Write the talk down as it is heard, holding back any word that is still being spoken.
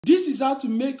This is how to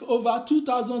make over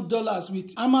 $2,000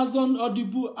 with Amazon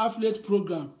Audible affiliate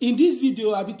program. In this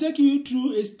video, I'll be taking you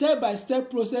through a step-by-step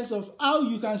process of how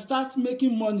you can start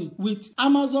making money with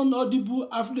Amazon Audible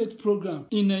affiliate program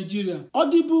in Nigeria.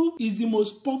 Audible is the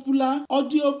most popular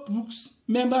audiobooks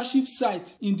membership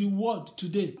site in the world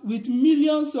today, with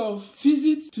millions of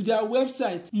visits to their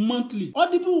website monthly.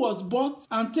 Audible was bought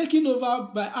and taken over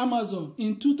by Amazon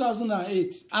in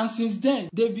 2008, and since then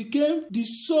they became the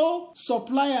sole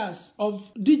suppliers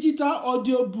of digital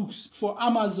audiobooks for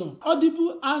Amazon.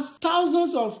 Audible has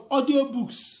thousands of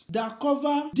audiobooks that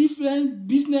cover different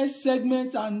business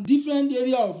segments and different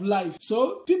areas of life.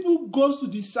 So people go to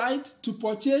the site to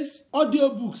purchase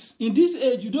audiobooks. In this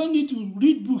age, you don't need to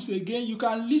read books again. You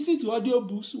can listen to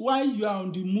audiobooks while you are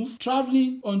on the move,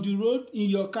 traveling on the road, in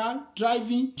your car,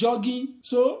 driving, jogging.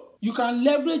 So you can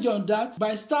leverage on that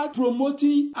by start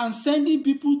promoting and sending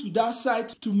people to that site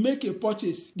to make a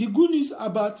purchase. The good news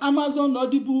about Amazon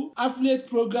Audible affiliate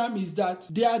program is that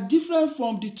they are different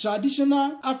from the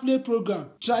traditional affiliate program.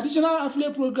 Traditional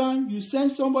affiliate program, you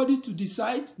send somebody to the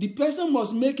site, the person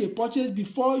must make a purchase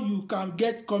before you can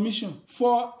get commission.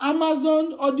 For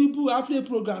Amazon Audible affiliate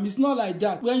program, it's not like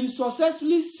that. When you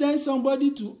successfully send somebody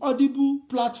to Audible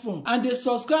platform and they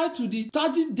subscribe to the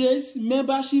 30 days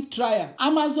membership trial,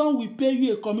 Amazon will pay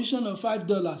you a commission of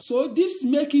 $5. So this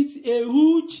makes it a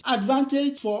huge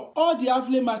advantage for all the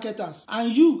affiliate marketers, and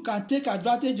you can take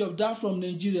advantage of that from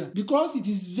Nigeria because it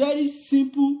is very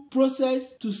simple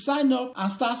process to sign up and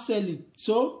start selling.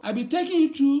 So I'll be taking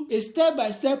you through a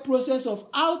step-by-step process of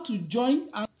how to join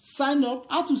and sign up,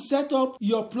 how to set up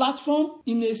your platform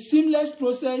in a seamless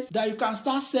process that you can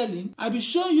start selling. I'll be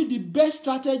showing you the best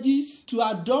strategies to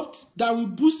adopt that will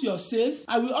boost your sales.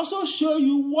 I will also show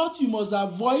you what you must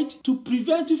avoid to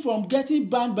prevent you from getting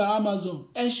banned by Amazon.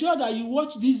 Ensure that you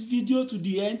watch this video to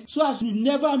the end so as you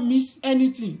never miss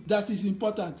anything that is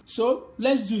important. So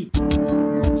let's do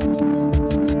it.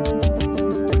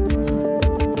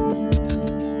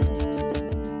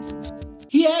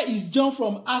 Here is John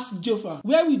from Ask JOFA,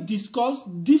 where we discuss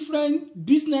different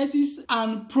businesses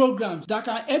and programs that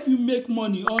can help you make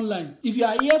money online. If you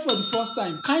are here for the first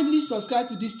time, kindly subscribe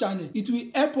to this channel. It will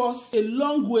help us a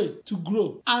long way to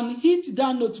grow, and hit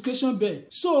that notification bell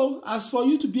so as for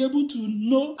you to be able to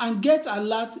know and get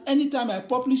alert anytime I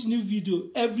publish new video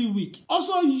every week.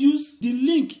 Also use the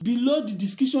link below the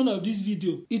description of this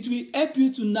video. It will help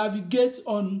you to navigate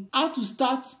on how to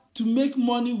start to make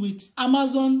money with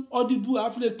Amazon Audible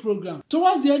affiliate program.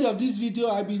 Towards the end of this video,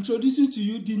 I'll be introducing to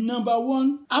you the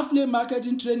 #1 affiliate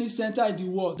marketing training center in the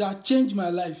world that changed my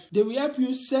life. They will help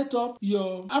you set up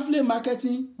your affiliate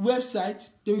marketing website.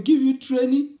 They will give you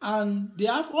training, and they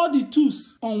have all the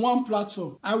tools on one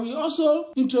platform. I will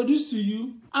also introduce to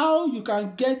you how you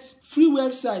can get free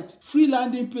website, free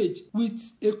landing page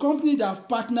with a company that I've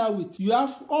partnered with. You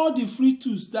have all the free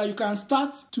tools that you can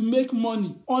start to make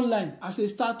money online as a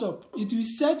startup. It will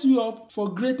set you up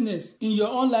for greatness in your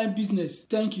online business.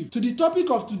 Thank you. To the topic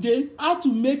of today, how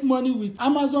to make money with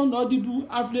Amazon Audible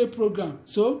affiliate program.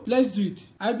 So let's do it.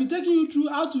 I'll be taking you through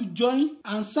how to join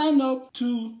and sign up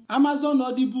to Amazon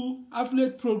Audible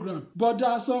affiliate program. But there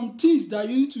are some things that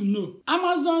you need to know.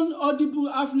 Amazon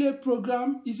Audible affiliate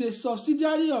program is a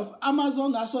subsidiary of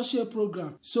Amazon Associate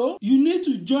Program. So you need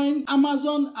to join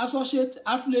Amazon Associate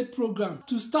Affiliate Program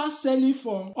to start selling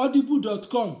for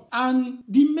audible.com. And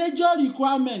the major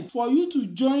requirement for you to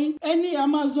join any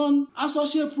Amazon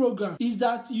Associate Program is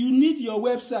that you need your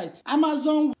website.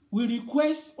 Amazon will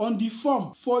request on the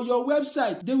form for your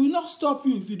website. They will not stop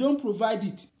you if you don't provide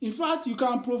it. In fact, you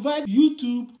can provide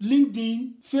YouTube,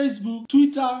 LinkedIn, Facebook,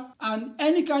 Twitter, and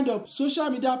any kind of social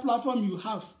media platform you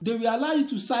have. They will allow you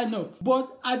to sign up.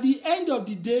 But at the end of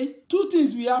the day, two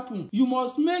things will happen. You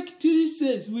must make 3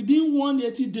 sales within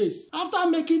 180 days. After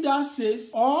making that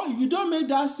sales, or if you don't make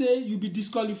that sale, you'll be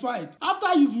disqualified.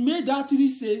 After you've made that 3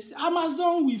 sales,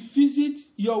 Amazon will visit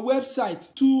your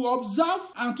website to observe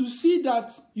and to see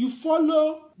that you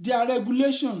follow their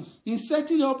regulations in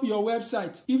setting up your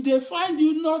website. If they find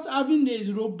you not having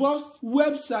a robust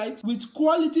website with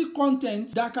quality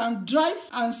content that can drive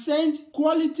and send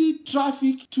quality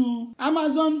traffic to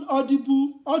Amazon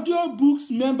Audible audiobooks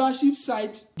membership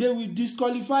site, they will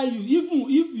disqualify you even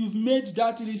if you've made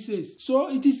that 3 sales.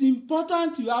 So it is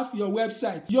important you have your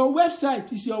website. Your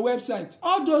website is your website.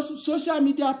 All those social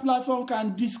media platforms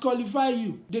can disqualify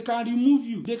you. They can remove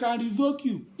you. They can revoke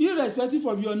you, irrespective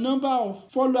of your number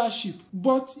of followers followership,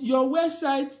 but your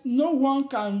website, no one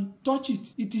can touch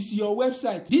it. It is your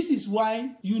website. This is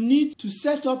why you need to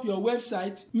set up your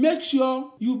website. Make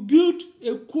sure you build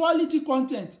a quality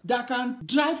content that can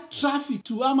drive traffic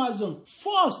to Amazon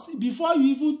first before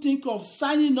you even think of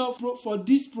signing up for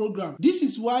this program. This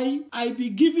is why I be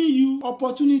giving you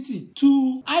opportunity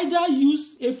to either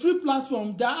use a free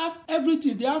platform that have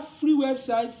everything. They have free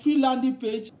website, free landing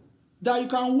page that you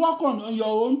can work on your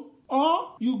own,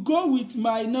 or you go with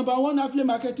my #1 affiliate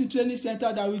marketing training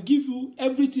center that will give you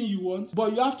everything you want,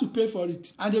 but you have to pay for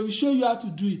it, and they will show you how to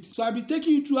do it. So I'll be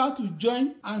taking you through how to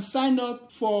join and sign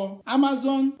up for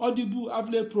Amazon Audible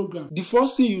affiliate program. The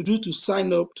first thing you do to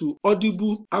sign up to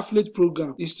Audible affiliate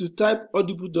program is to type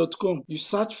audible.com. You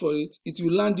search for it, it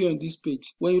will land you on this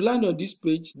page. When you land on this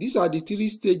page, these are the 3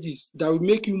 stages that will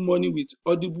make you money with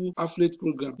Audible affiliate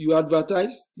program. You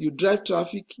advertise, you drive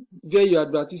traffic via your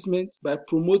advertisement by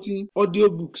promoting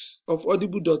audiobooks of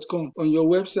audible.com on your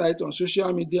website, on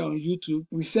social media, on YouTube.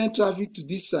 We send traffic to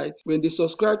this site. When they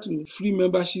subscribe to free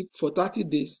membership for 30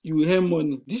 days, you will earn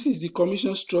money. This is the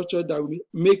commission structure that will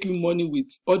make you money with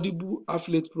Audible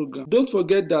affiliate program. Don't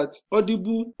forget that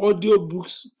Audible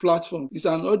audiobooks platform is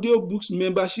an audiobooks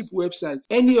membership website.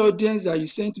 Any audience that you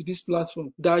send to this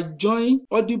platform that join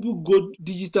Audible Gold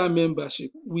digital membership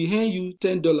will earn you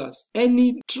 $10.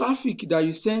 Any traffic that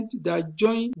you send that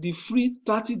join the free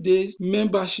 30 days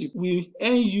membership will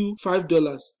earn you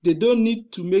 $5. They don't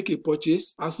need to make a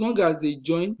purchase. As long as they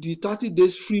join the 30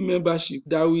 days free membership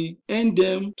that will earn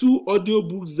them 2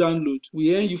 audiobooks download,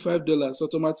 will earn you $5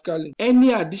 automatically.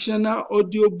 Any additional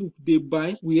audiobook they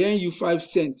buy will earn you 5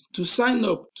 cents. To sign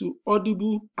up to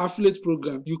Audible affiliate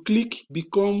program, you click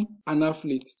become an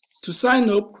affiliate. To sign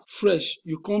up fresh,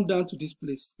 you come down to this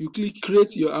place. You click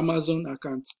create your Amazon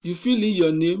account. You fill in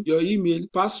your name, your email,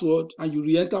 password, and you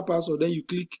re-enter password. Then you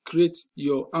click create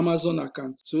your Amazon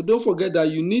account. So don't forget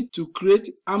that you need to create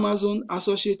Amazon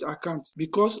associate account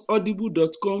because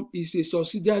audible.com is a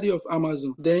subsidiary of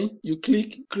Amazon. Then you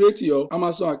click create your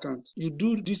Amazon account. You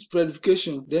do this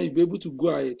verification, then you'll be able to go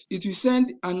ahead. It will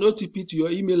send an OTP to your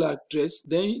email address.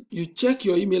 Then you check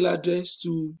your email address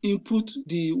to input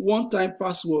the one-time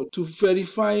password to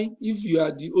verify if you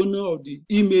are the owner of the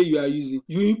email you are using.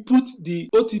 You input the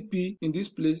OTP in this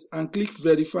place and click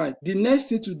verify. The next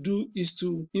thing to do is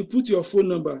to input your phone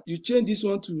number. You change this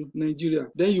one to Nigeria.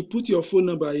 Then you put your phone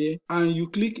number here and you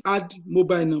click add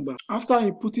mobile number. After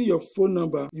inputting your phone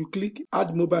number, you click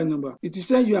add mobile number. It will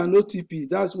send you an OTP.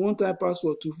 That's one-time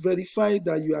password to verify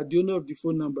that you are the owner of the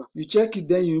phone number. You check it,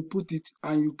 then you input it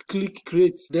and you click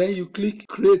create. Then you click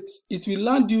create. It will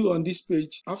land you on this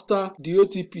page after the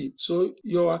OTP. So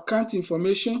your account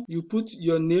information, you put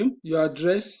your name, your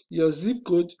address, your zip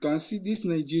code. You can see this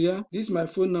Nigeria, this is my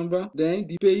phone number. Then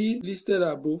the payee listed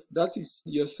above, that is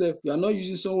yourself. You are not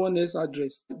using someone else's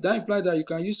address. That implies that you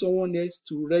can use someone else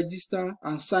to register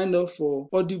and sign up for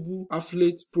Audible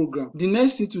affiliate program. The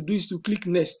next thing to do is to click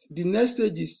next. The next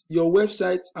stage is your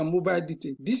website and mobile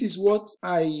detail. This is what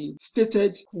I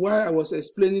stated while I was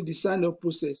explaining the sign up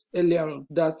process earlier on,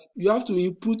 that you have to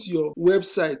input your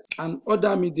website and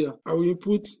other media. I will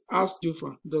input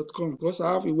askjofa.com because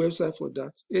I have a website for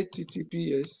that.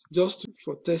 HTTPS just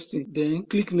for testing. Then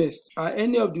click next. Are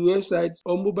any of the websites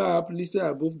or mobile app listed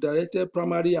above directed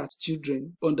primarily at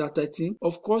children under 13?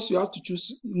 Of course, you have to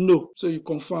choose no. So you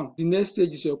confirm. The next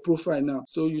stage is your profile now.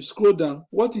 So you scroll down.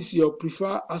 What is your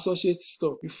preferred associate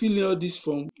store? You fill in all this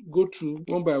form, go through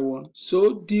one by one.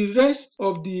 So the rest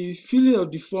of the filling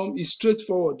of the form is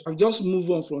straightforward. I've just moved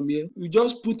on from here. You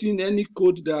just put in any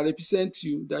code that represents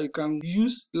you that you can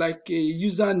use like a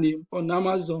username on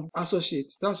Amazon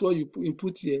associate. That's what you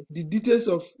input here. The details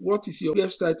of what is your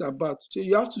website about. So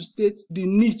you have to state the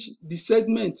niche, the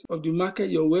segment of the market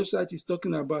your website is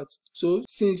talking about. So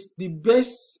since the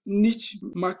best niche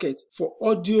market for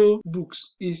audio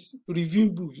books is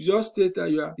reviewing books, you just state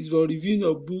that it's for reviewing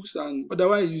of books, and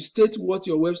otherwise you state what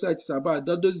your website is about.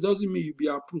 That doesn't mean you'll be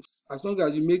approved. As long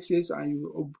as you make sense and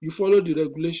you follow the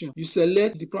regulation, you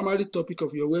select the primary topic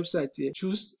of your website here,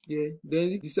 choose here,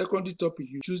 then the secondary topic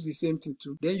you choose the same thing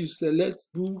too. Then you select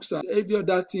books and every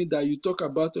other thing that you talk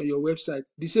about on your website.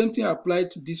 The same thing applies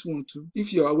to this one too.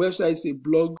 If your website is a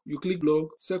blog, you click blog.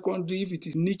 Secondary, if it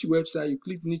is niche website, you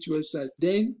click niche website.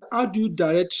 Then how do you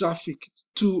direct traffic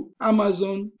to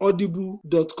Amazon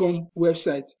Audible.com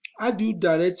website? How do you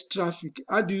direct traffic?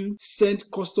 How do you send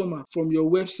customer from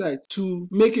your website to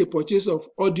make a purchase of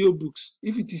audiobooks?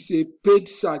 If it is a paid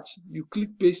search, you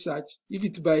click paid search. If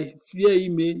it's by via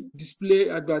email,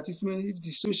 display advertisement. If it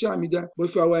is social media, but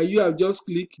if I were you, I'll just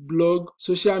click blog,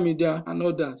 social media, and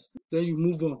others. Then you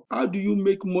move on. How do you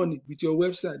make money with your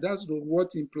website? That's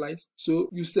what it implies. So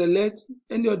you select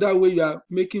any other way you are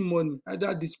making money,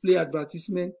 either display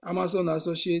advertisement, Amazon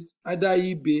Associate, either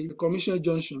eBay, commission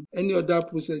junction, any other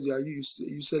process you are using,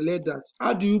 you select that.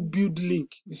 How do you build link?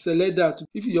 You select that.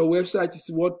 If your website is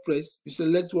WordPress, you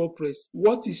select WordPress.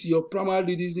 What is your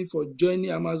primary reason for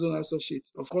joining Amazon Associate?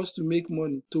 Of course, to make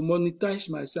money, to monetize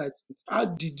my site. How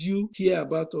did you hear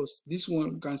about us? This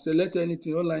one, you can select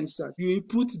anything, online site. You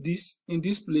input this in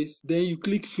this place, then you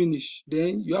click finish.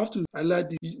 Then you have to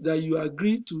highlight that you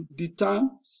agree to the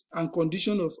terms and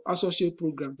condition of associate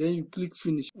program. Then you click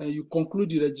finish and you conclude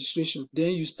the registration.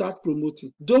 Then you start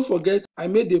promoting. Don't forget, I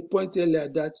made a point earlier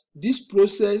that this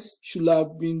process should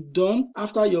have been done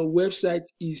after your website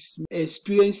is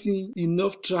experiencing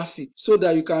enough traffic so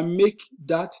that you can make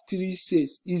that 3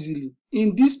 sales easily.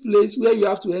 In this place where you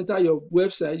have to enter your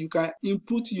website, you can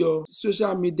input your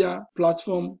social media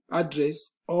platform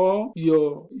address or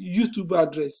your YouTube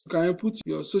address. You can input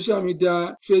your social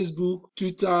media, Facebook,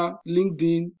 Twitter,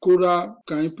 LinkedIn, Quora, you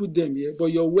can input them here.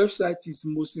 But your website is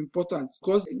most important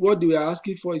because what they were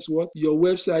asking for is what? Your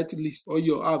website list or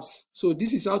your apps. So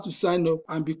this is how to sign up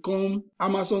and become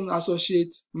Amazon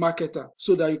Associate Marketer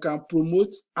so that you can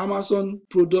promote Amazon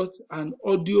products and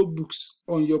audiobooks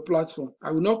on your platform.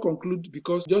 I will not conclude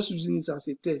because just using it as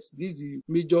a test. This is the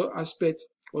major aspect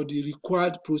or the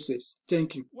required process.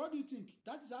 Thank you. What do you think?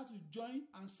 That is how to join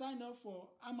and sign up for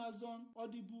Amazon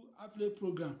Audible Affiliate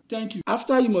Program. Thank you.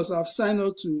 After you must have signed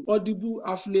up to Audible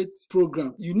Affiliate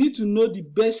Program, you need to know the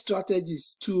best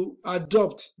strategies to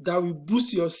adopt that will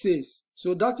boost your sales.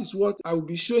 So that is what I will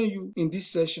be showing you in this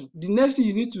session. The next thing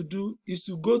you need to do is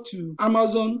to go to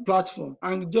Amazon platform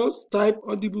and just type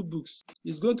Audible books.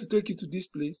 It's going to take you to this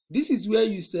place. This is where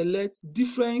you select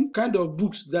different kind of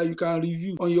books that you can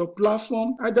review on your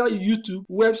platform, either YouTube,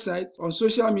 website, or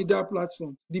social media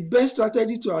platform. The best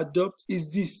strategy to adopt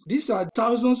is this. These are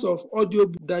thousands of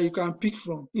audiobooks that you can pick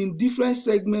from in different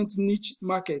segment niche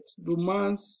market,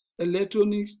 romance,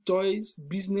 electronics, toys,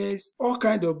 business, all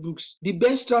kind of books. The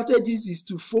best strategies is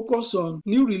to focus on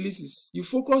new releases. You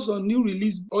focus on new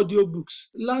release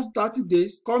audiobooks, last 30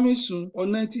 days, coming soon, or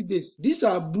 90 days. These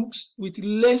are books with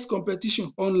less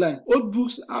competition online. Old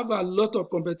books have a lot of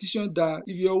competition that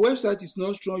if your website is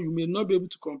not strong, you may not be able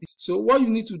to compete. So what you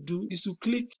need to do is to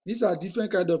click. These are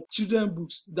different kind of children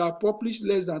books that are published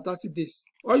less than 30 days.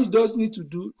 All you just need to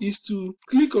do is to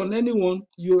click on anyone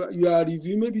you are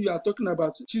reviewing. Maybe you are talking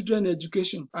about children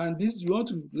education and this you want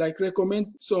to like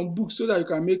recommend some books so that you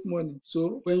can make money.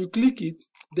 So when you click it,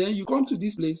 then you come to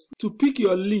this place to pick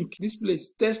your link. This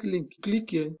place, test link. Click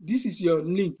here. This is your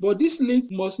link. But this link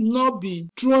must not be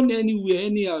thrown anywhere,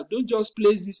 anyhow. Don't just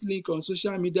place this link on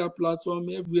social media platform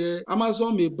everywhere.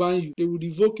 Amazon may ban you. They will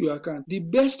revoke your account. The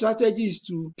best strategy is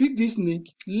to pick this link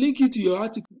it to your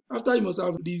article. After you must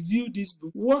have reviewed this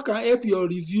book. What can help your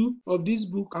review of this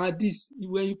book are this.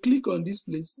 When you click on this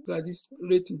place, look at this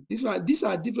rating. These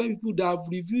are different people that have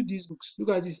reviewed these books. Look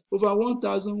at this. Over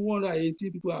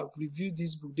 1,118 people have reviewed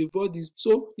this book. They've bought this.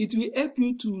 So it will help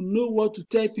you to know what to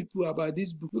tell people about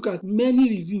this book. Look at many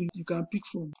reviews you can pick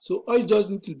from. So all you just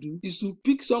need to do is to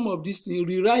pick some of these things,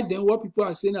 rewrite them what people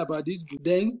are saying about this book.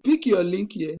 Then pick your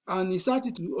link here and insert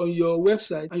it on your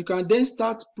website, and you can then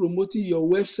start promoting your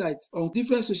website on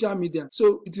different social media.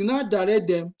 So it will now direct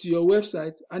them to your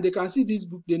website and they can see this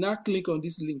book. They now click on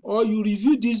this link. Or you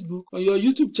review this book on your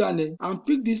YouTube channel and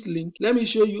pick this link. Let me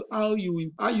show you how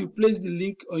you place the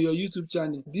link on your YouTube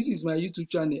channel. This is my YouTube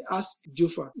channel, Ask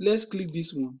JOFA. Let's click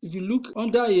this one. If you look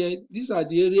under here, these are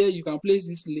the area you can place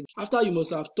this link. After you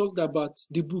must have talked about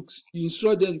the books, you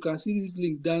instruct them. You can see this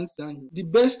link down here. The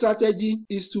best strategy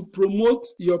is to promote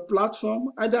your platform,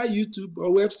 either YouTube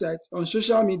or website, on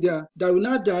social media that will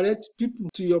not direct people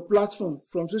to your platform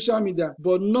from social media,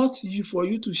 but not for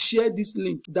you to share this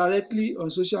link directly on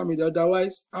social media.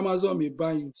 Otherwise, Amazon may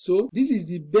ban you. So this is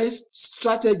the best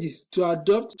strategies to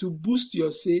adopt to boost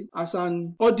your sale as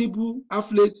an Audible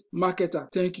affiliate marketer.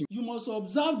 Thank you. You must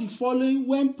observe the following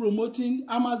when promoting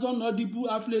Amazon Audible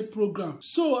affiliate program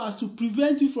so as to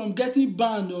prevent you from getting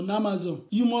banned on Amazon.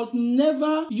 You must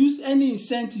never use any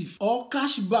incentive or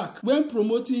cashback when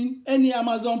promoting any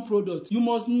Amazon product. You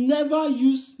must never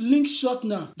use link shortener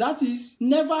now. That is,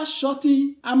 never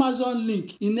shorten Amazon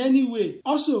link in any way.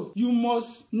 Also, you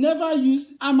must never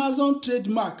use Amazon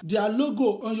trademark, their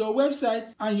logo, on your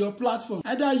website and your platform,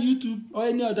 either YouTube or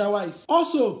any otherwise.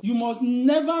 Also, you must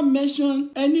never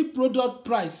mention any product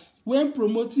price when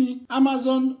promoting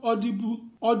Amazon Audible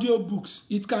audiobooks.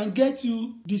 It can get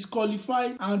you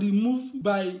disqualified and removed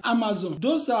by Amazon.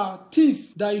 Those are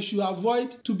things that you should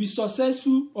avoid to be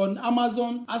successful on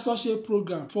Amazon associate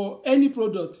program for any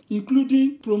product,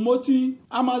 including promoting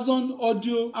Amazon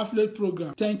audio affiliate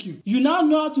program. Thank you. You now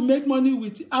know how to make money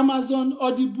with Amazon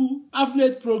Audible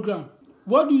affiliate program.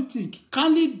 What do you think?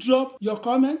 Kindly drop your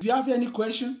comment. If you have any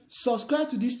question, subscribe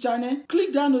to this channel,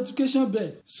 click that notification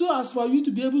bell so as for you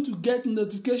to be able to get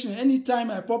notification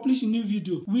anytime I publish a new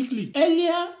video weekly.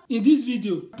 Earlier in this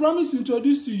video, I promised to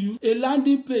introduce to you a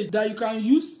landing page that you can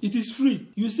use. It is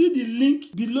free. You see the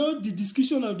link below the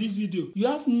description of this video. You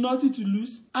have nothing to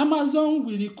lose. Amazon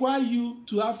will require you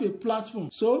to have a platform,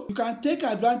 so you can take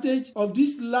advantage of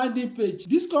this landing page.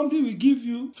 This company will give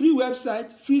you free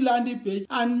website, free landing page,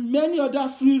 and many other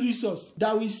free resources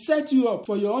that will set you up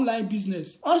for your online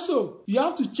business. Also, you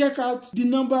have to check out the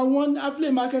 #1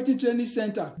 affiliate marketing training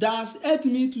center that has helped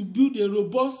me to build a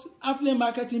robust affiliate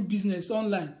marketing business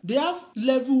online. They have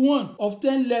level 1 of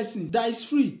 10 lessons that is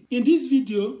free. In this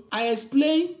video, I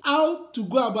explain how to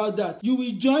go about that. You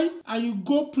will join and you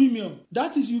go premium.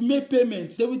 That is, you make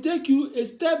payment. They will take you a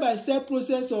step-by-step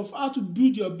process of how to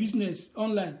build your business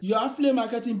online, your affiliate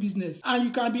marketing business, and you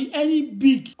can be any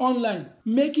big online,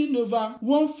 making over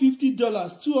 $150,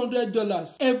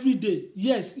 $200 every day.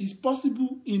 Yes, it's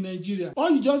possible in Nigeria. All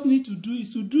you just need to do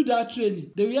is to do that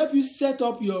training. They will help you set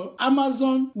up your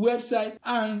Amazon website,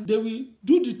 and they will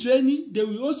do the training. They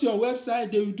will host your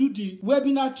website. They will do the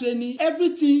webinar training.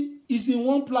 Everything is in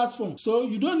one platform, so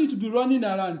you don't need to be running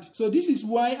around. So this is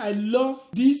why I love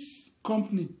this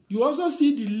company. You also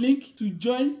see the link to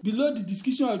join below the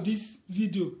description of this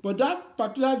video, but that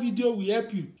particular video will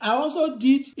help you. I also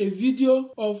did a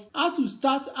video of how to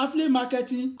start affiliate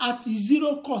marketing at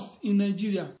zero cost in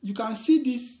Nigeria. You can see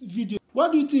this video.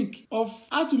 What do you think of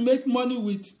how to make money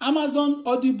with Amazon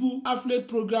Audible affiliate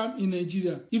program in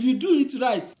Nigeria? If you do it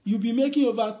right, you'll be making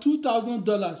over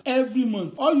 $2,000 every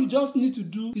month. All you just need to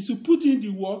do is to put in the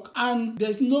work, and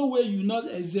there's no way you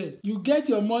not excel. You get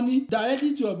your money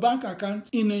directly to your bank account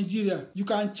in Nigeria. You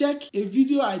can check a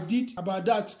video I did about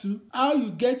that too, how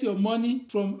you get your money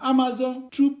from Amazon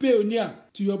through Payoneer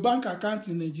to your bank account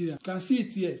in Nigeria. You can see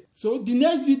it here. So the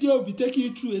next video will be taking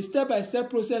you through a step-by-step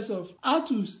process of how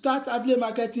to start affiliate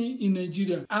marketing in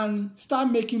Nigeria and start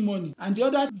making money. And the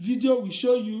other video will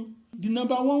show you the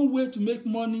 #1 way to make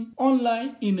money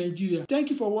online in Nigeria.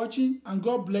 Thank you for watching, and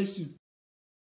God bless you.